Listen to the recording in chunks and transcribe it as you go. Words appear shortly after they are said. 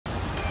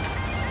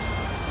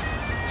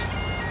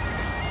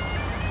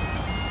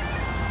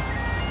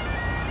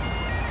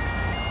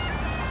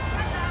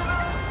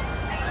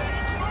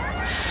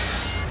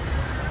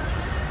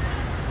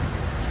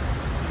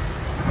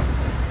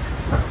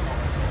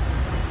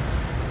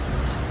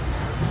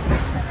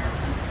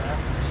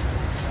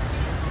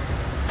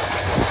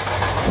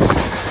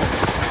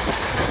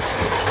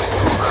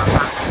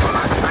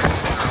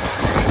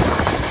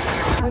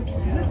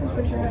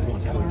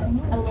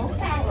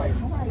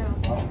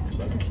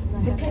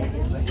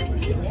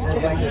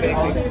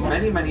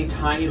Many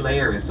tiny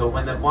layers, so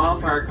when the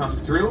wildfire comes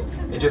through,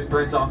 it just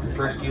burns off the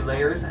first few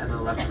layers and the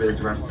left of it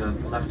is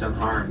left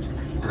unharmed.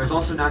 And there's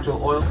also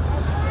natural oil.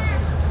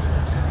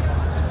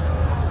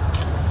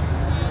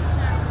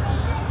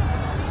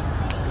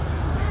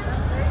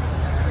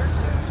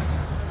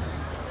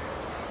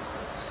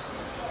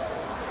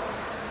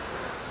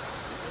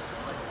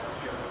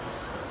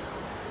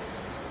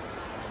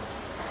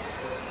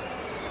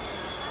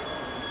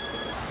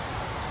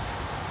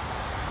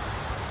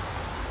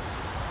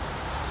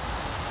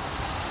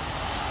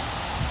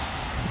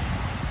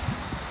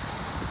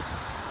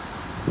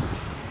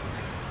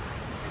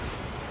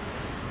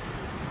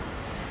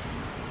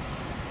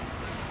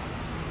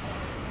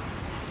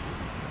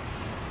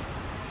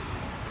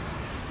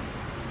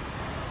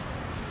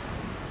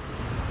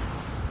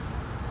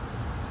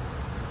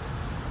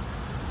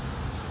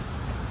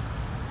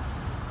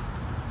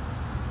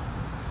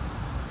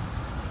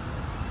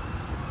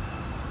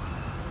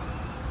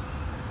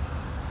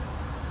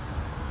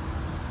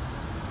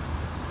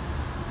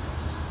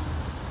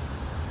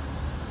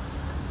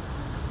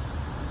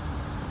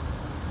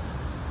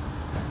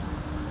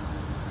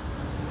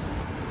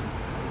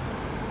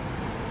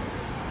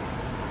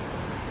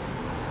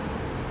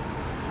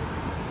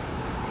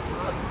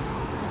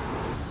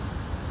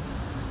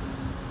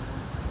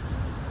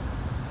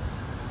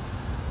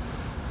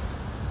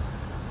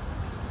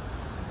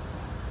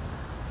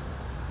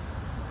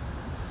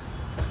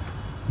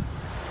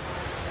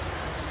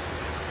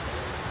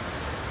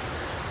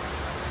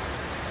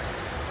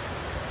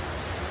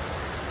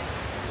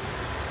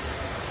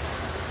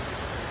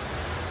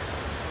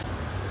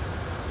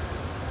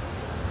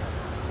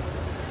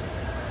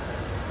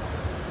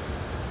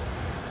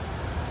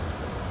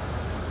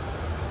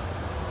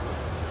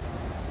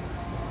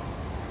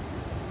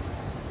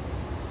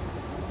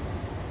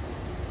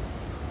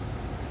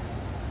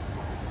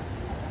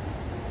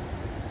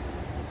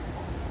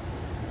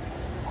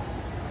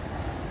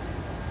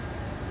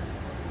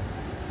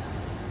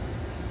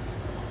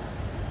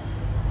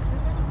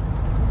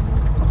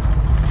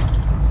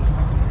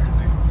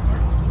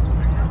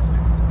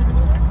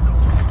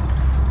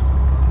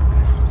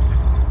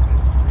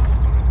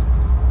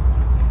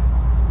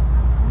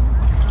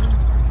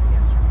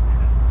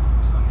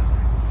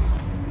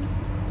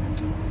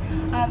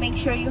 Make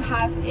sure you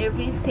have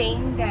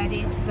everything that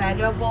is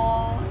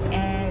valuable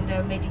and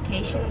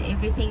medication,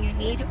 everything you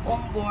need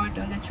on board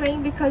on the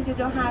train, because you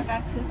don't have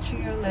access to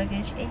your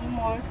luggage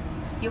anymore.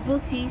 You will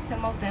see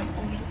some of them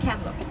only in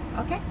Kamloops.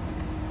 Okay?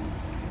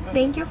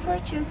 Thank you for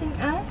choosing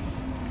us.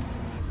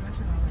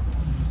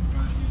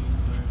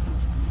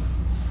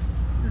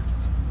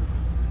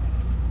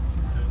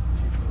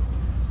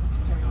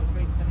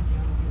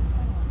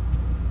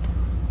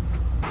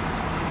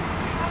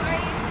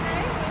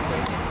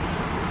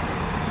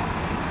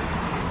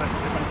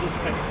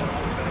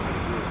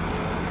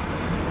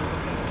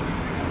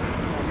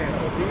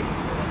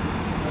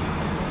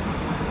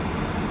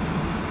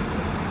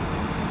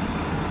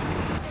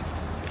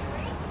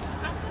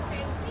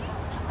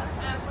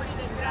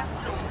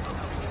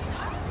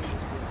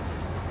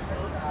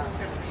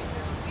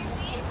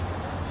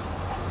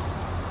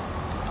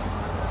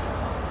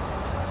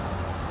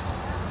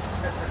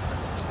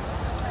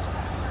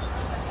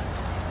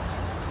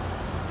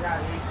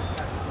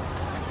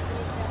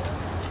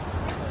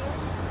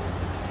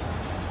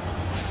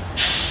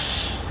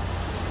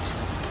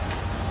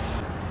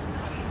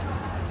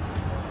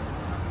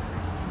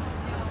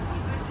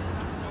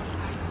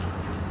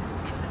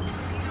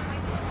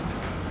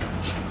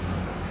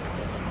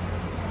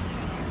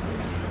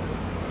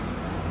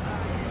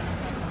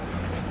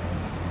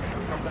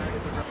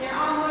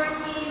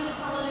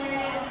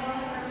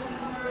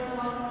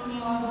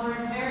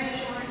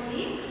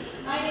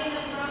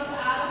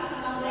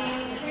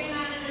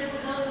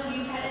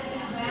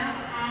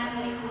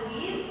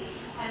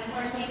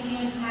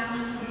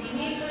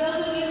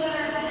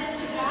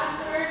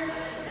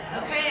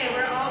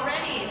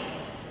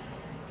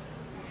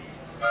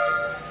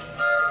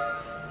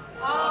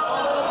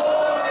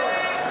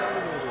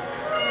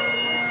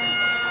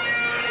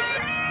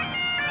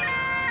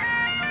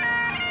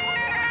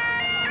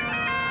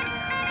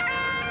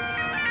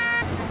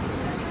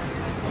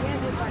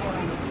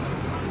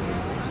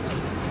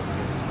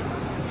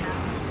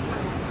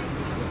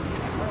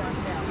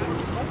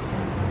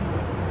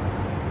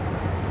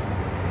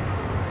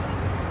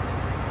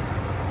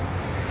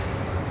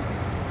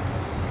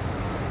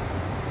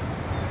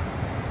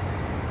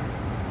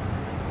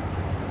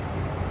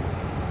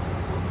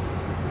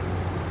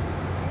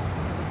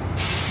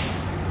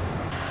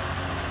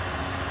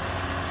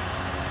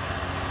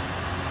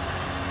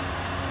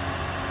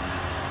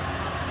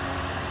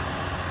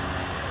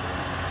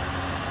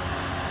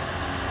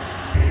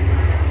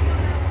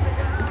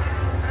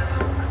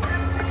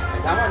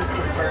 That one is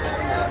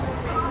confirming that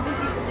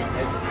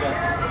it's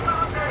just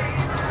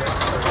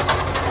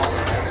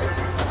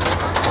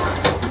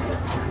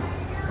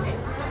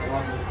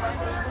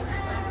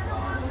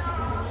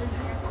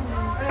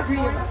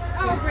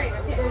Oh, great.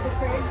 Okay. There's a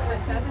trade for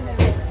 7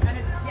 and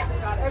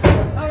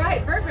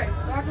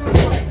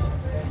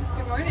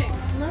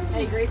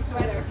great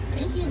sweater.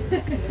 Thank you.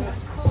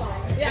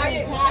 Yeah,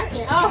 you.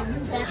 Jacket. Oh.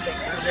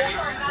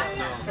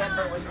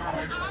 Denver was not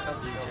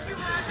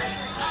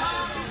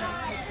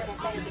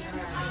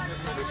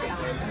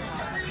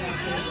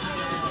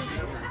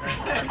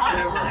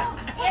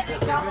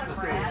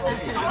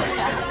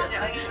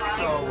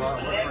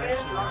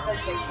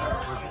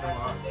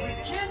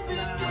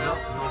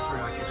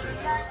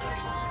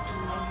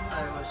I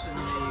was in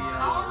the.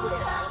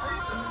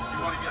 You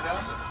want to get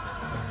out?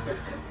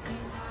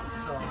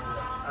 So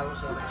I was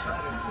all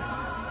excited.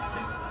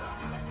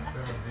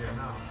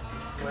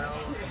 Well,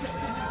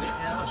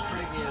 yeah, it was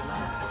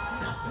pre-Vietnam.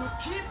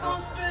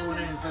 Born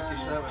in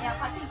 57.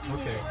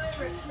 Okay.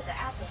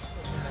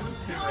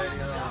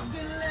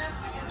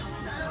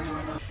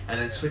 And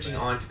then switching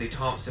on to the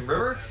Thompson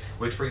River,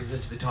 which brings us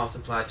into the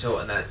Thompson Plateau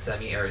and that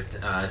semi-arid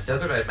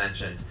desert I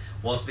mentioned.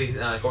 We'll also be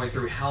going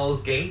through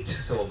Hell's Gate,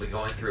 so we'll be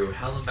going through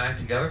Hell and back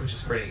together, which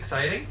is pretty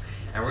exciting.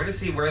 And we're going to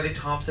see where the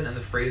Thompson and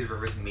the Fraser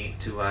Rivers meet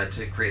to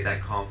create that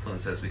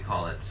confluence, as we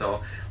call it.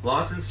 So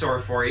lots in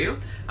store for you.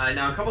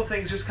 Now a couple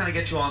things just kind of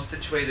get you all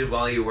situated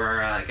while you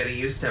were getting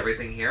used to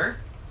everything here.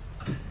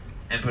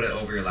 And put it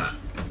over your lap.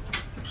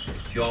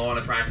 If you all want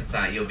to practice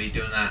that, you'll be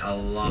doing that a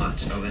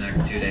lot over the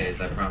next 2 days,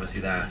 I promise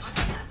you that.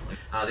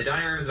 The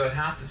dining room is about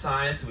half the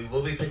size, so we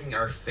will be picking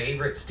our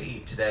favorites to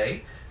eat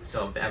today.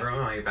 So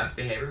everyone on your best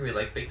behavior, we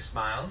like big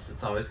smiles,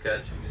 it's always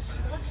good.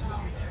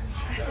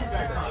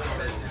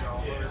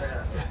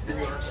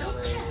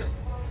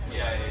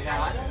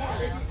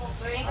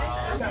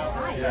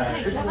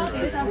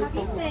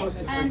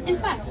 In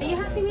fact, are you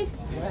happy with?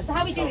 So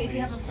how we do it is we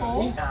have a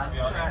form.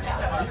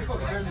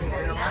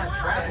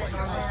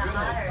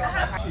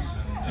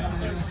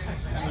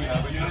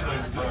 Yeah, but usually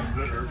it's the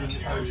urban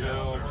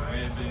hotel,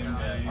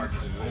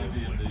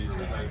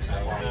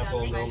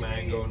 Apple, no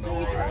mango, no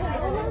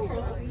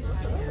orange.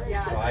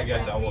 So I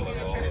get double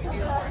of all.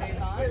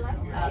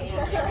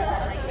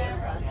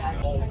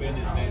 all been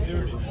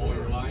adventured all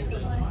your life.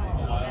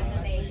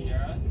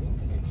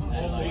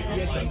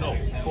 Yes and no,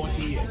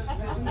 40 years.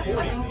 40.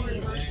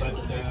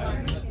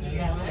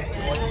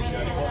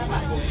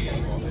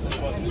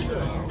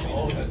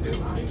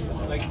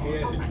 But like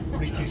here,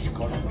 British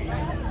economy.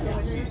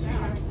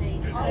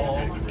 It's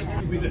all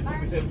with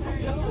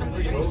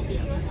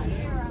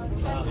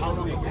how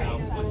long now?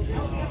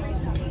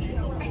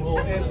 Oh,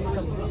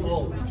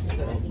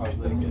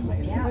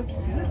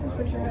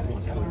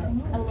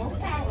 A little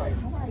salad.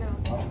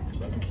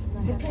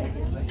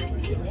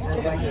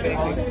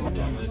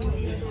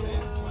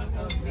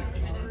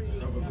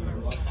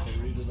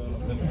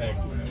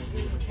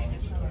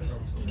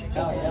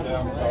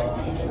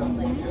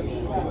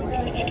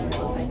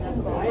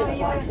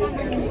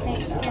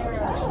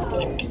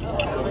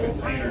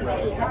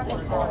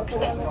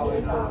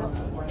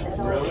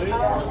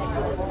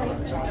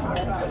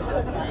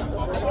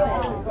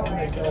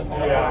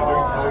 yeah,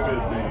 there's COVID,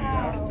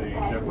 they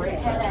definitely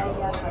shut down.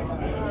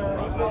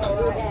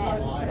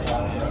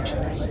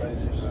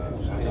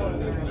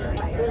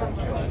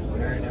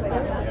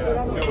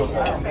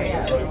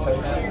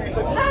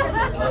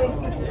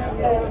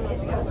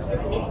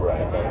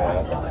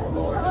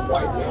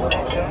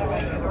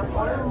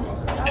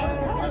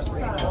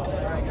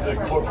 The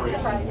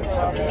corporations that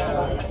come in,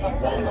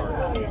 Walmart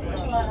came in.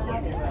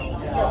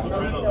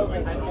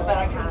 But I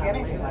couldn't get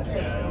anything. I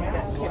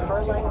couldn't timber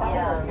like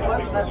that. It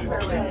wasn't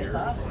necessarily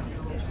stuff.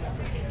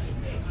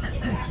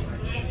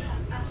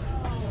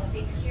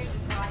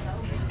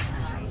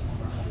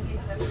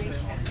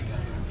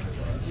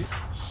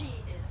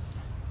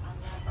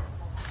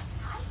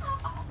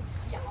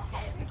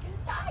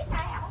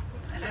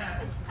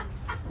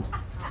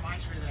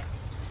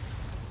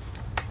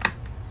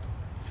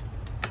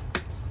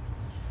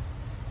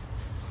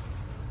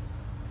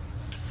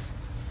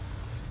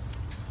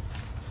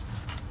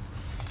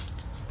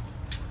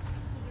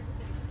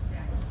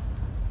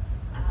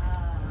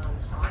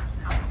 Sorry.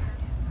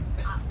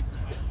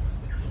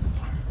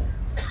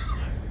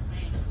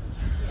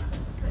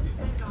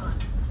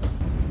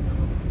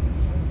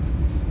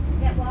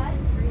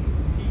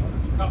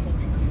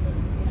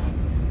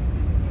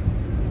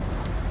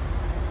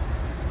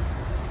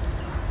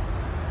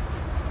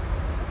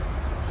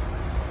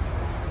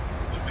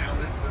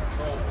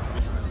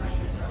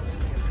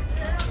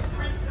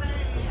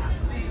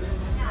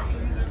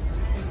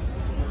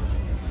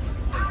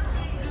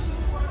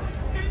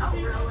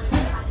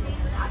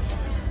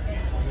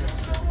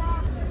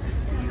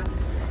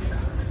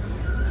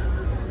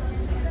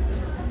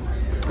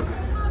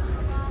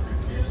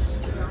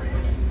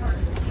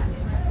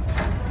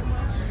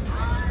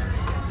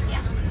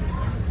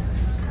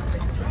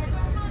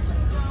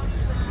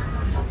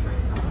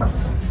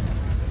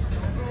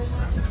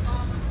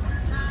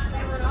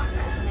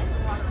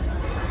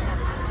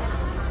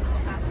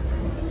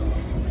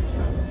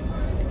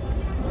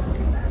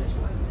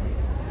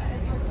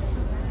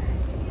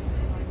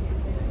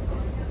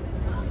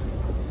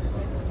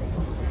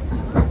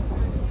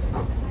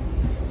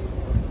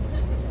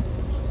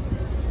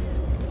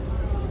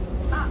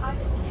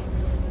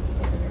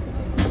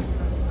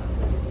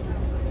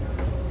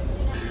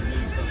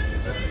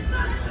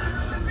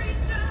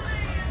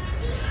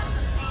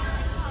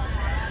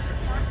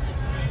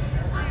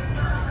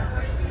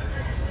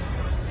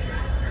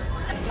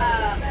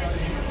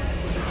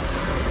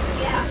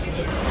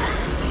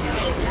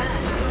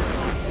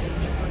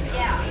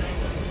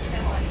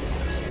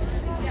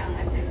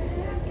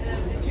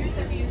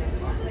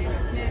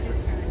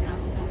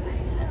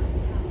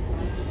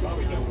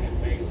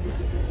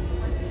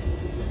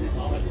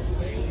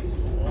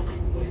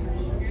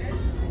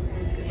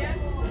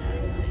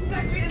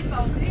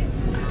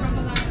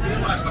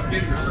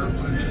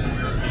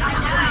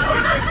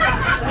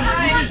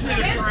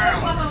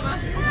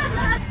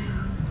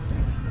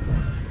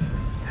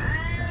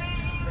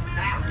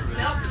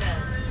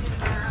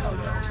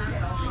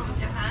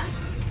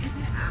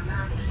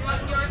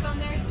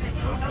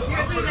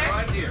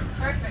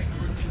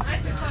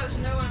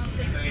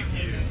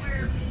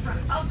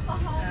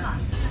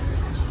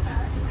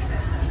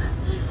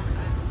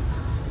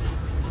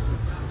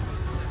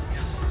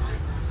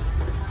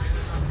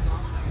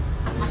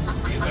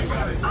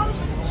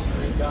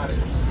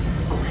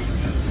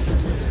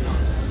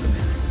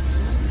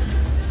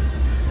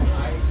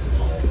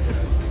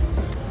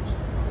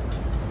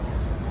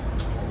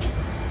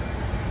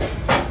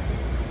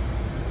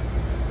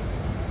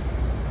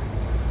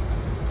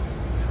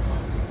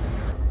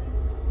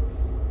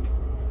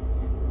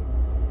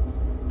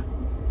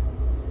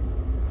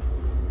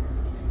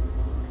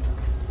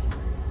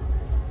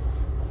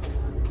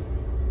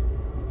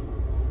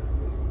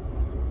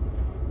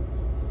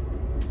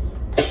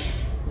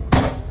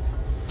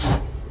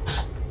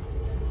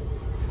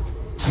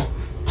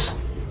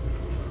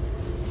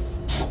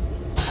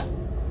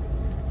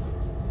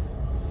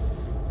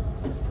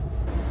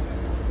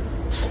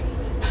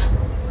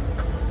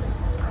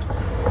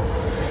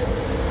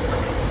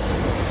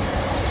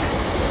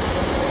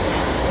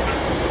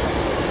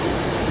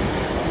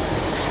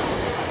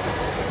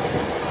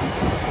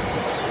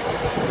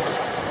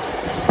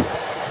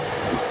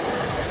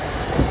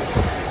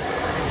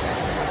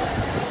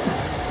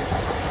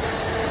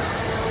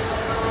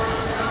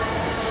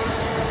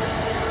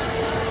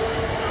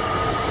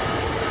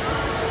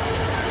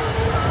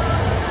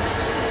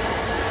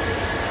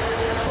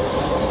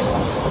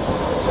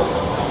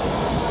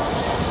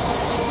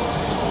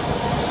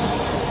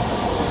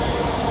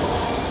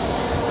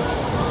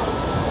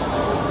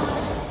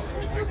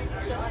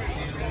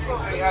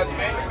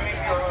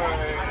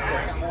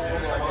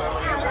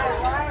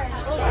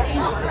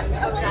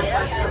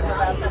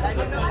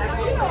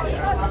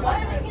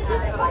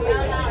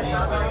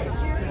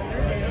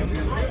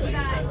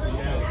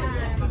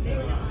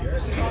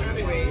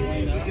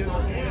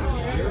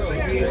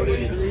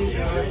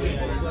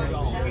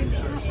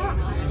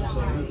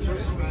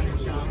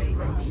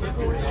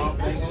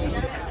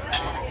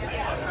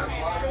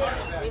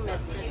 We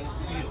missed it.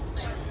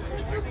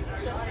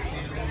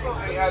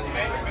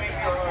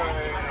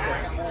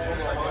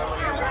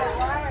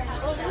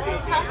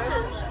 Those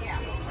houses.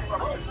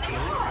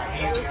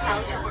 Those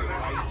houses.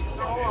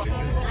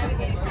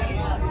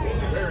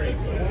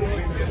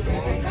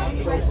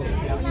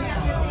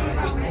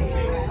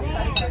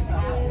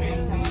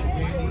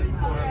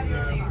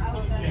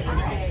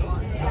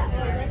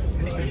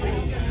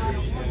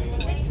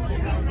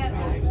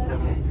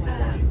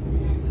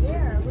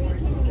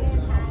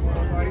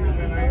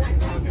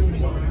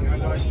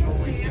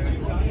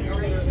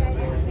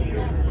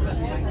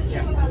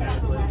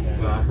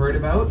 Heard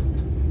about.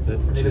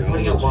 They've been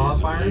putting out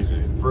wildfires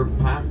for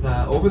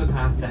over the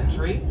past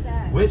century,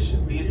 which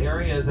these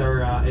areas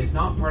are, it's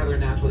not part of their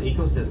natural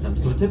ecosystem.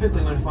 So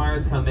typically when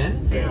fires come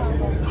in,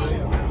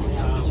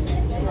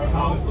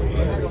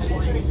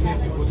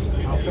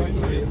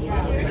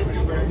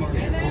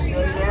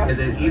 is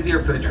it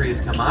easier for the trees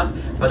to come up,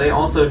 but they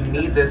also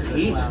need this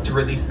heat to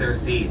release their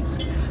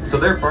seeds. So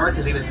their bark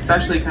is even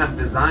specially kind of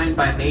designed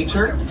by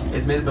nature.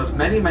 It's made up of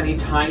many, many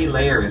tiny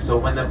layers. So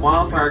when the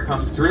wildfire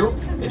comes through,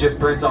 it just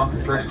burns off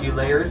the first few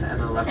layers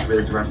and then the rest of it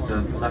is left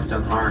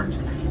unharmed.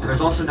 And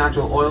there's also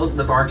natural oils in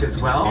the bark as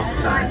well.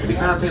 So we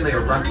kind of think like a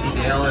rusty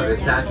nail or the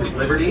Statue of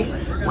Liberty.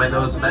 When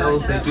those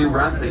metals, they do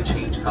rust, they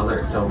change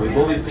color. So we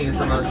will be seeing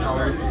some of those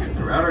colors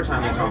throughout our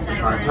time in Thompson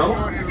Plateau.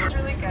 It's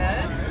really good.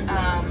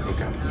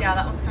 Yeah,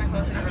 that one's kind of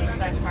closer to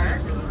Riverside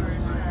Park.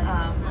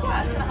 Yeah,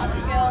 it's kind of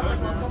upscale, it's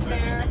like local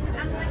fare.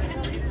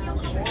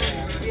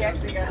 We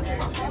actually got to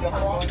see the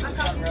whole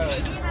Thompson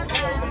Road.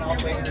 Open all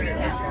the way through.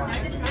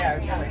 Yeah,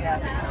 we're kind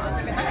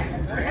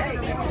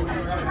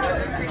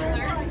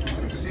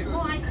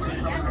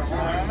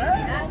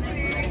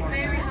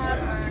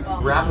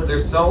of Rapids are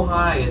so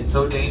high and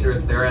so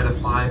dangerous, they're at a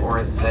 5 or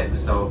a 6.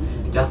 So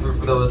definitely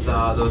for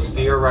those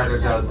fear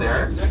riders out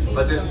there.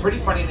 But there's pretty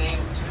funny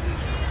names too.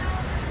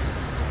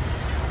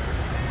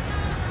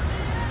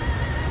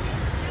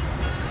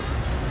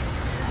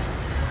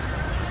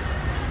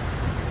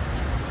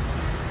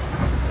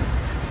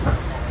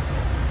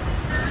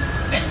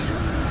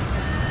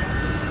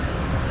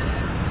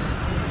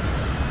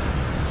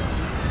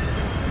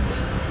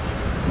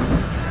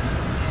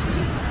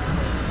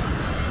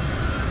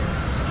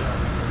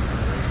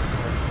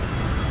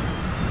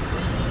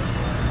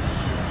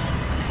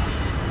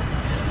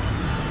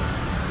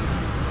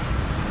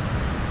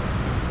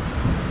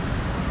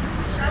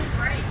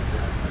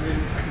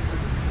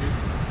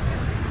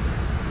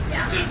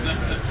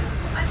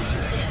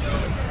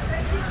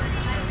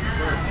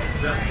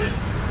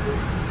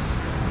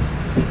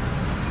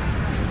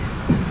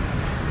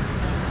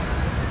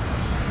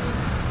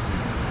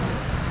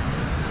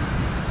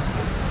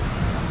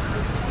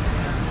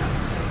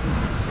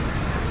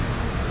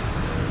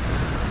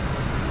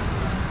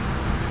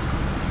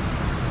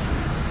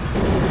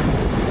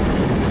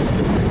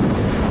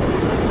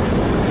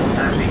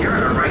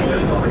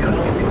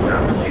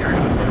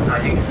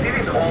 You can see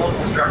these old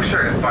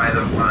structures by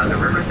the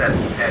river's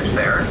edge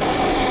there.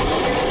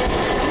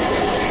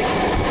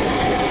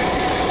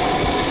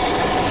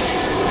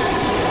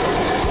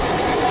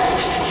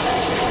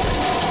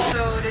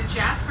 So the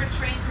Jasper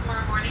train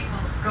tomorrow morning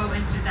will go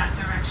into that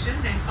direction,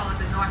 then follow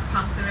the North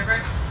Thompson River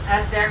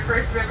as their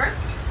first river.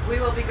 We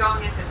will be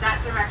going into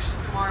that direction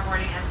tomorrow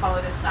morning and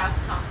follow the South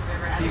Thompson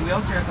River. The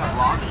wheelchairs have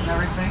locks and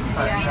everything,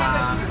 but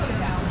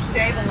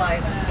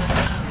Stabilize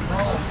it.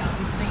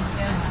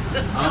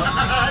 oh,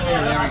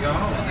 there we go.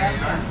 There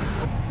you are.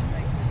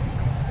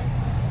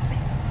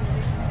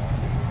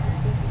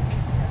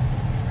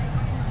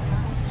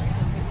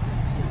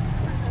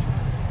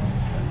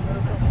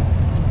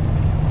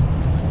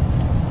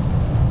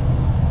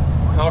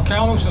 Now,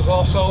 Kamloops is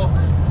also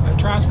a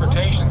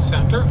transportation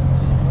center.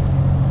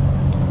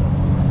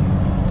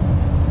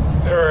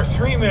 There are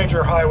 3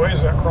 major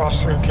highways that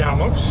cross through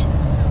Kamloops.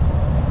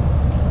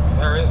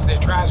 There is the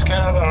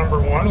Trans-Canada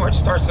number 1, which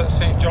starts at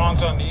St.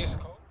 John's on the east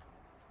coast.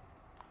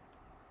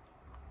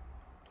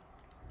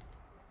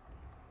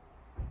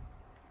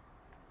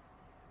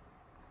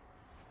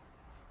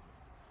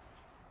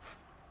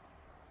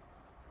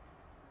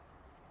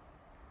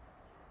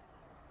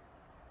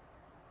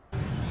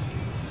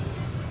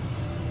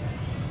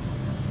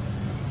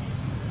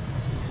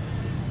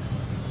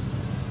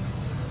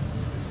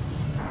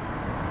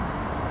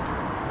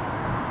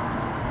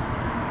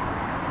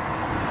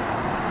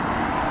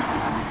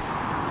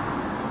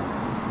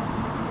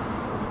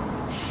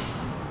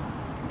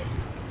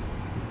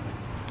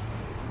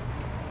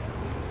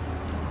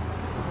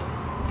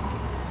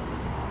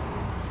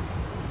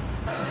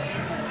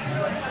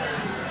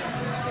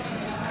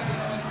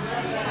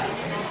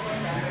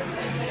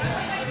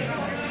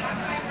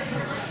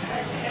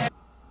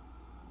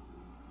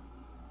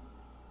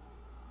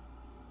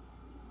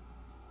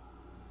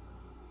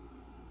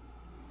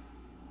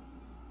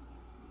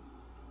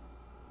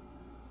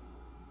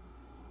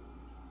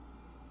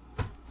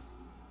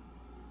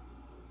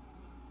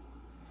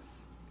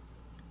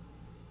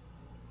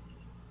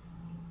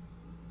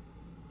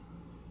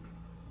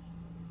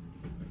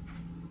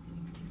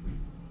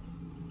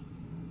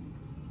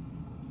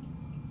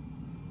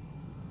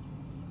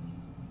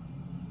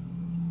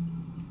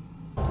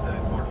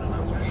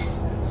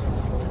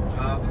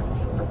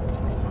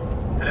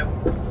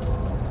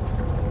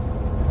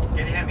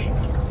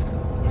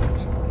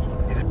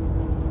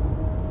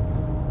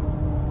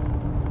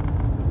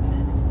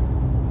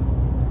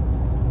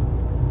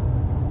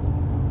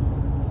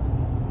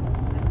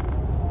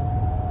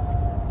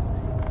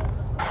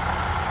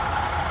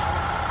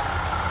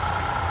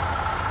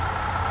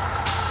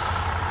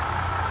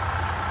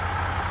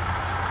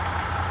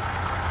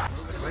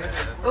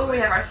 We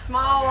have our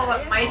small,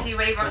 mighty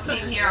wave up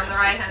team here on the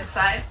right-hand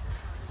side.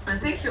 And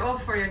thank you all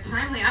for your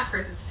timely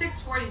efforts. It's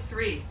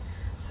 6:43,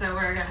 so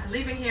we're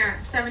leaving here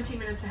 17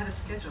 minutes ahead of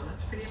schedule.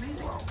 That's pretty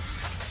amazing.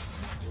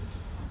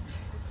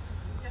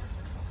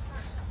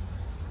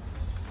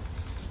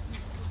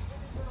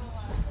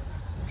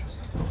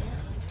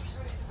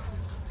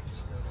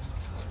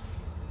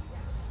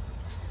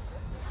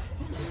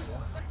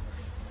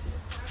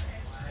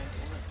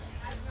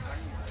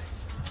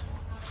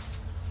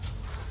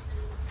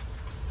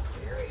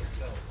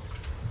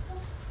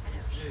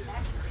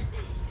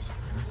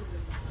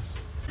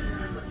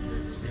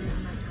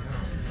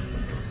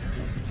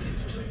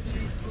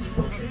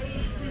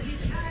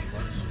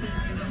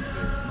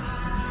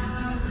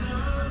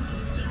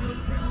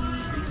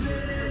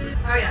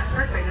 Oh yeah,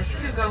 perfect. There's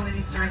two going in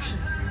each direction.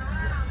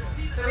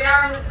 So we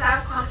are on the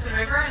South Thompson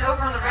River, and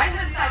over on the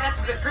right-hand side, that's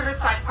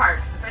Riverside Park.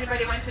 So if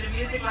anybody went to the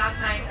music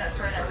last night, that's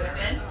where that would have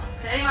been.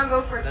 Did anyone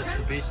go for a swim? That's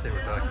the beach they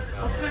were talking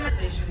about. A swim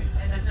station,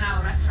 and it's now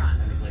a restaurant.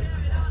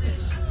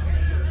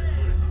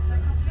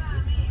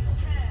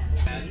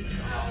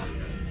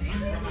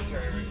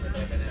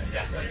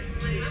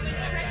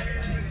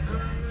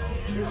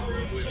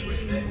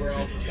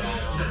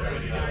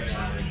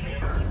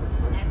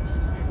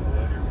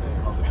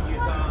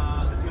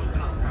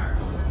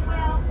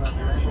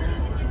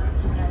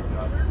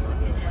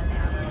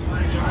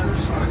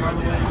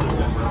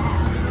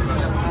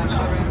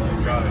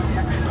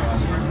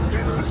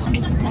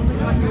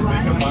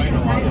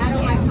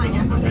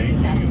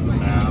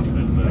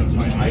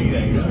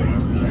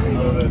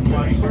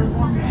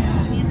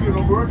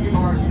 Working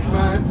hard,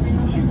 man.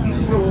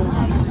 So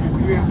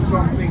we have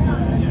something.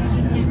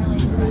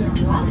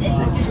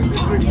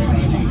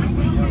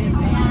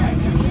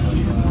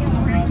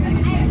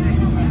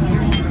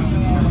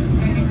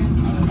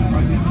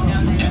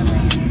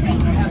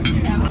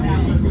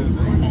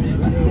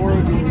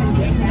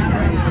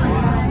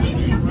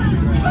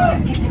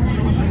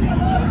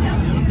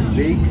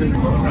 Bacon.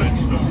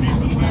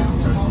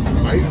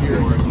 Right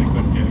here.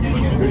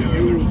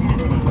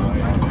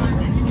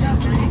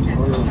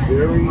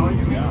 Very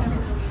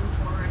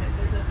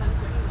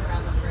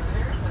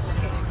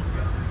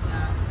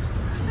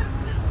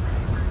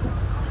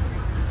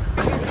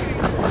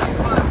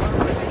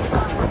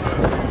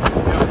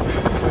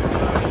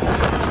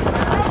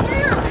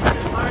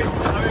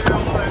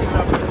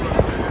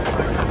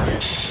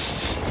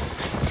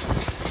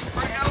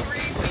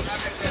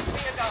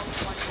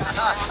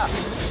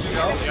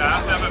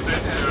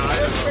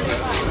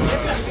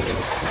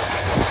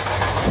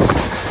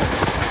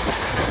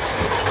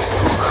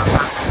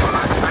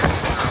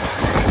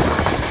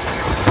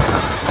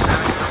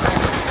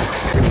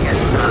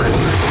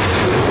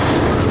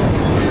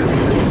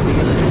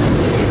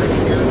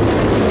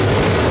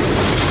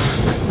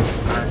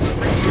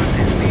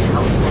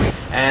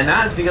And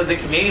that's because the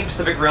Canadian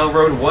Pacific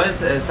Railroad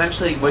was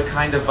essentially what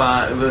kind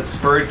of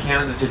spurred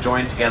Canada to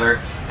join together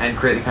and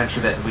create the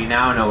country that we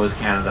now know as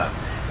Canada.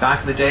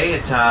 Back in the day,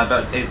 in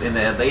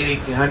the late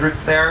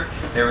 1800s,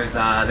 there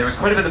was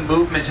quite a bit of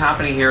movement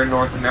happening here in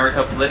North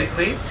America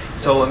politically.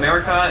 So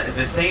America,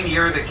 the same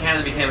year that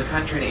Canada became a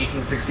country in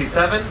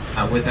 1867,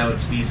 without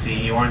BC,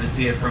 he wanted to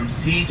see it from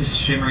sea to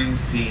shimmering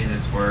sea, in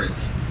his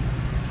words.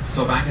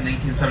 So back in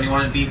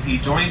 1871,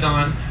 BC joined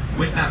on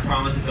with that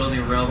promise of building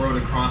a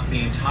railroad across the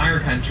entire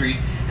country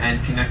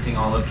and connecting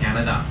all of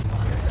Canada.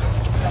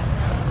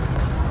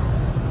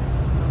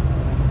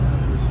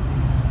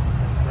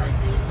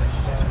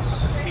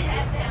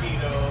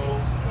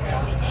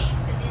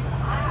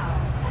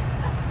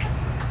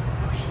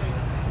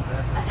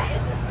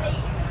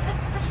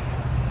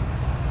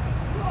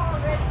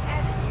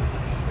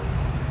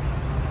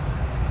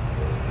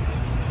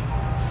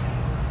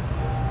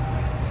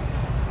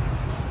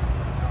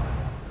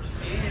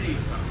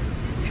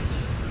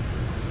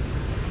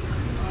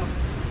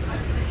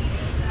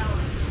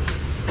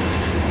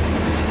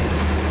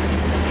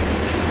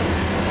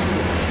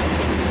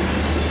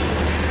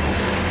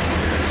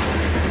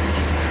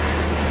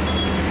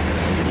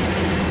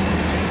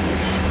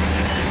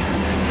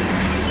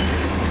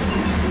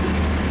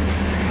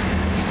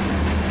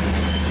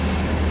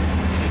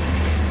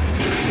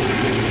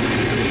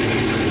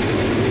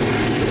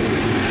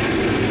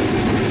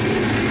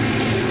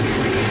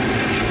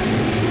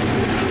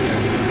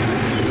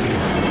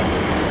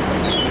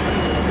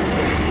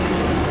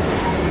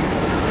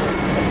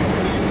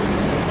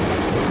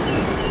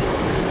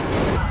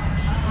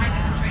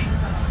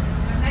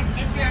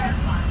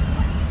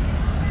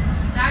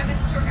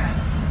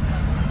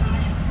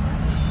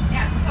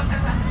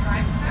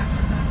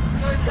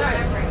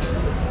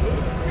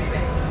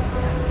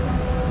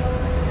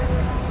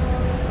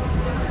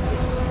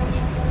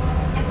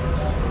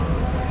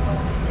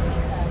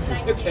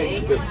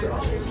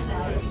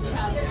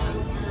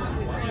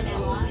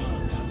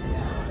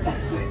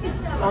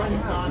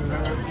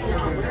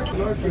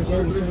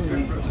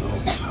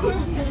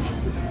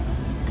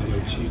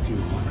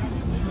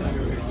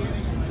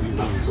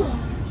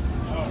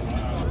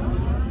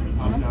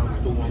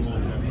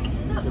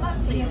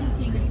 Mostly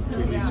everything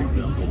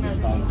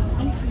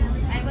is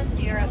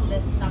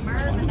this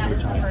summer, but that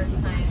was the first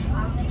time.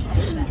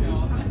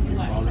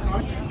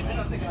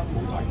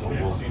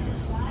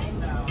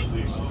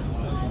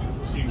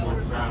 Seem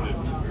more crowded.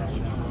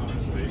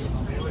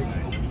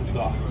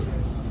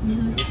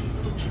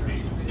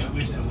 At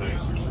least the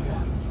nicer.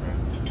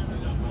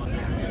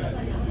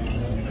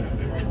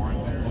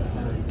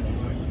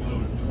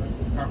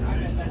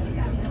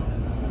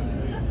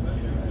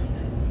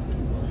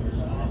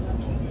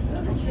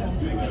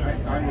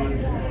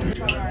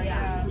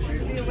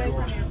 Be away from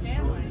your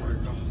family.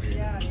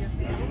 Yeah, your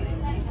family.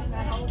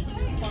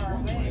 Far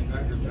away.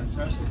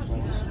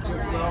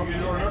 Well,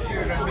 you're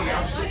luckier than me.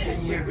 I'm sitting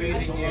here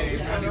reading a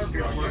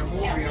manuscript for a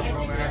movie I'm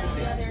going to have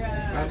to.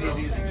 I need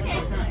these.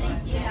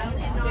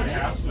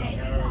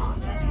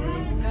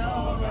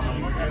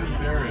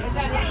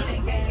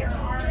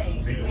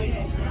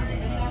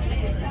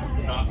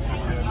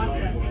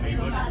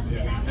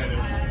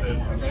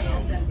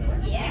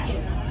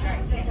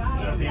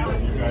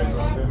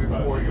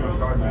 Before you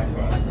started,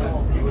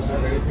 he was a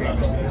very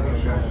famous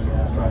English actor.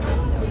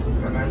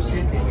 And I'm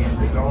sitting in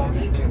the lounge,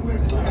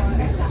 and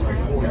this is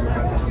before you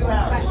had the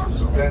lounge.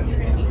 So then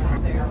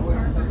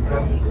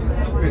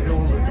with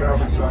all the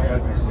travels I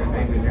had with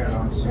Scandinavian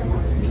Airlines,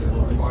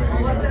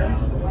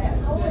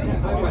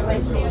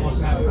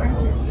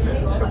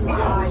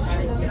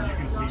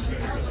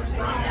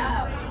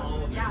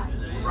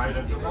 Right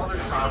at the other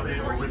property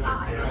or with the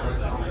camera.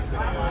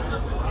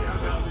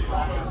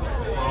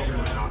 Probably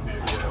would not be a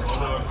good,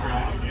 although I'm sure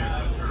you can use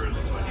the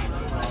tourism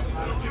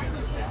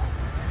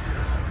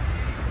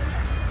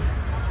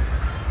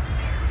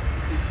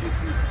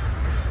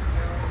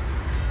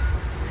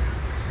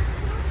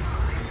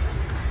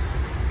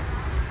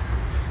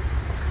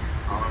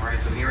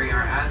Alright, so here we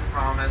are, as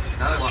promised,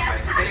 another one of my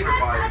favorite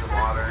bodies of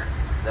water,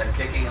 the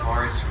Kicking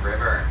Horse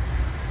River.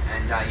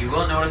 And you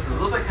will notice a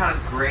little bit kind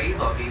of gray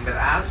looking, but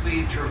as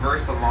we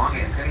traverse along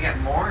it, it's going to get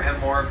more and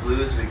more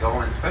blue as we go,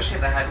 and especially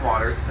at the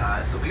headwaters.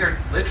 So we are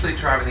literally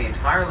traveling the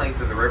entire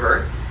length of the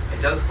river.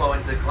 It does flow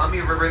into the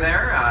Columbia River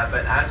there,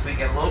 but as we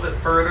get a little bit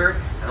further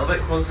and a little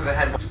bit closer to the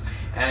headwaters,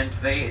 and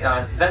they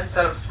then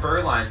set up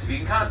spur lines. So you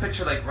can kind of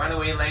picture like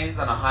runaway lanes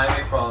on a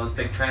highway for all those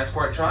big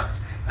transport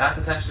trucks. That's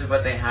essentially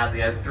what they had. They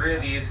had 3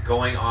 of these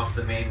going off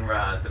the main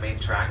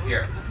track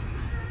here.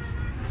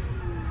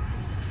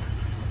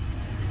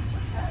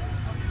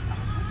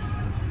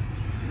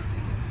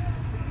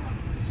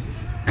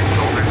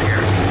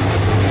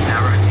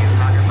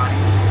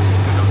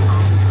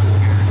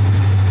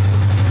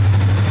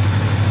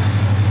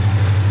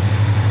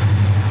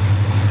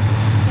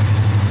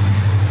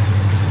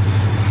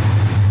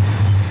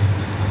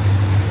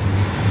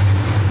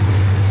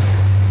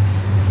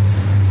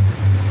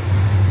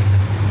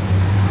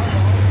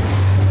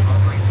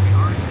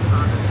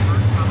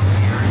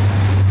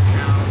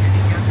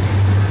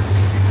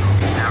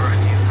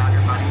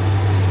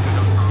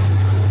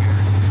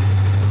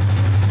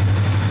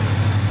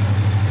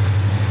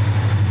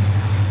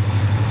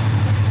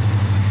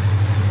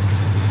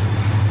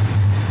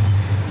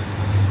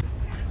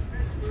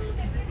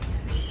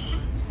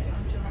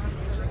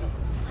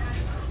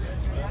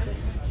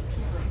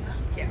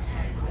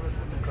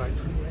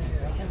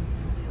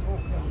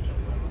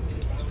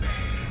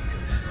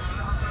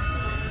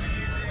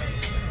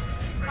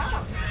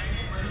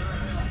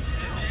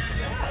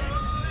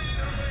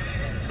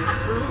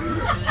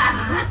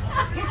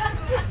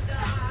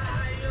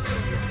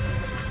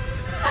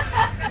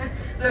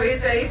 So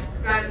he's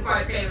gotten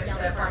quite famous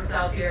for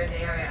himself here in the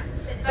area.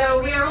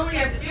 So we are only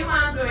a few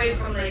miles away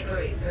from Lake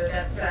Louise, so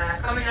that's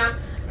coming up.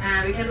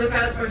 And we can look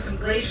out for some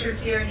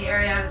glaciers here in the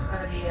area. It's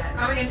going to be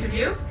coming into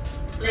view.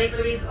 Lake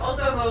Louise is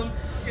also home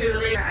to the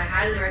lake. I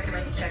highly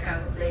recommend you check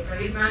out Lake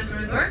Louise Mountain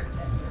Resort.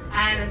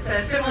 And it's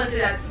similar to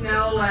that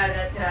snow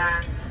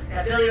that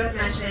Billy was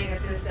mentioning.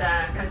 It's just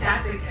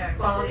fantastic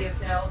quality of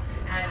snow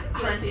and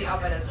plenty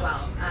of it as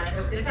well.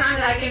 The time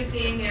that I came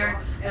skiing here,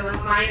 it was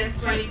minus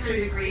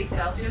 22 degrees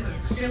Celsius. It was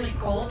extremely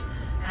cold,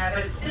 but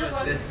it still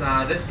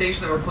wasn't. This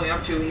station that we're pulling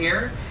up to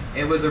here,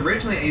 it was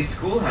originally a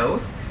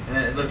schoolhouse, and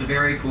it lived a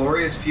very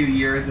glorious few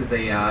years as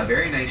a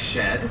very nice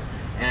shed,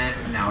 and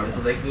now it is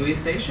a Lake Louise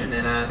station,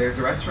 and there's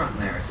a restaurant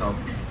there, so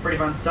pretty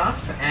fun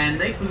stuff. And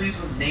Lake Louise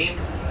was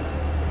named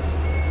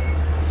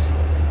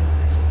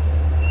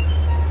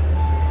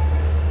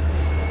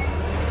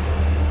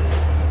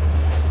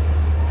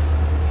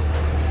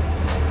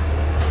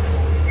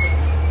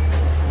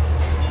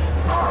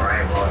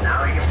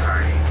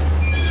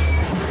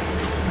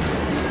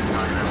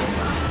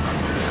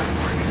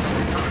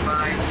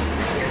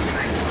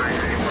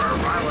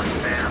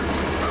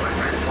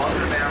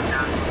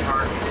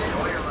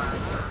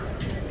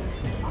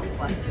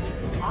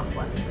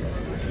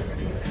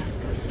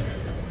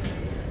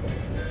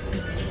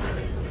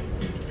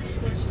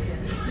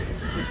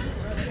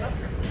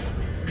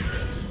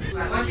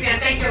Once again,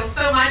 thank you all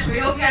so much. We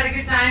hope you had a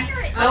good time.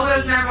 I hope it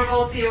was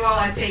memorable to you all,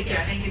 and take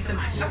care. Thank you so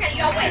much. Okay,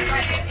 y'all wait.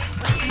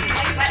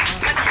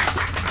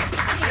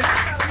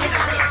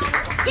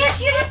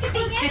 Yes, you have to be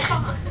in.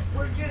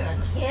 We're good.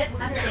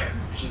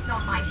 She's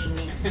not minding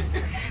me.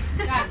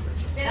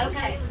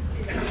 Okay.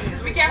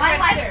 One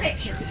last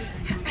picture.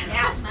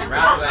 Yeah.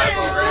 Wrap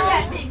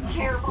that over.